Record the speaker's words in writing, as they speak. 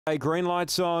Okay, green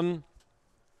light's on.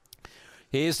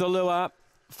 Here's the lure.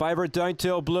 Favourite Don't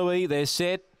Tell Bluey. They're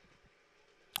set.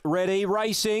 Ready,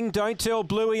 racing. Don't Tell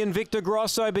Bluey and Victor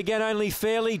Grosso began only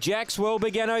fairly. Jackswell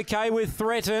began okay with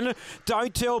Threaten.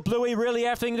 Don't Tell Bluey really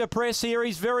having to press here.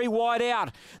 He's very wide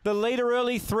out. The leader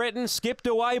early, Threaten, skipped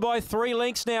away by 3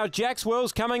 lengths now.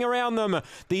 Jackswell's coming around them.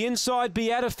 The inside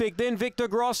Beatific, then Victor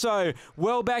Grosso.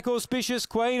 Well back Auspicious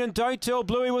Queen, and Don't Tell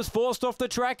Bluey was forced off the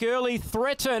track early.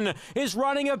 Threaten is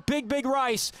running a big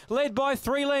race, led by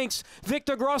 3 lengths.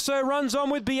 Victor Grosso runs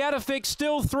on with Beatific,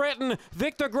 still Threaten.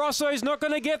 Victor Grosso's not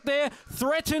going to get there.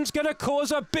 Threaten's going to cause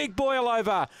a big boil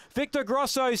over. Victor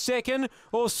Grosso second,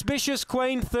 Auspicious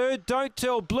Queen third, Don't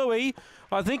Tell Bluey.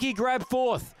 I think he grabbed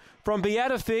fourth from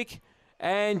Beatific,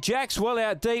 and Jack's well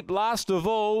out deep. Last of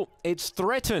all, it's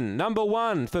Threaten, number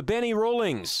 1 for Benny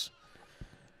Rawlings.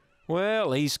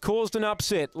 Well, he's caused an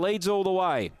upset, leads all the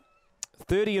way.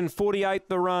 30 and 48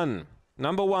 the run,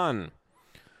 number 1.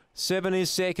 7 is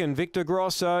second, Victor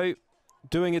Grosso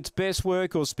doing its best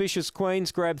work. Auspicious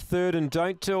Queen's grabbed third, and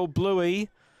Don't Tell Bluey,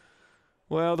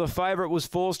 well, the favourite was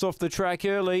forced off the track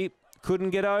early, couldn't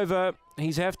get over.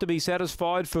 He's have to be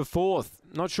satisfied for fourth.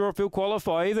 Not sure if he'll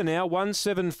qualify either now. 1,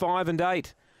 7, 5 and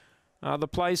 8 are the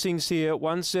placings here.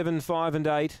 1, 7, 5 and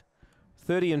 8.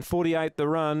 30 and 48 the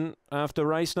run after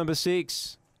race number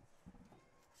 6.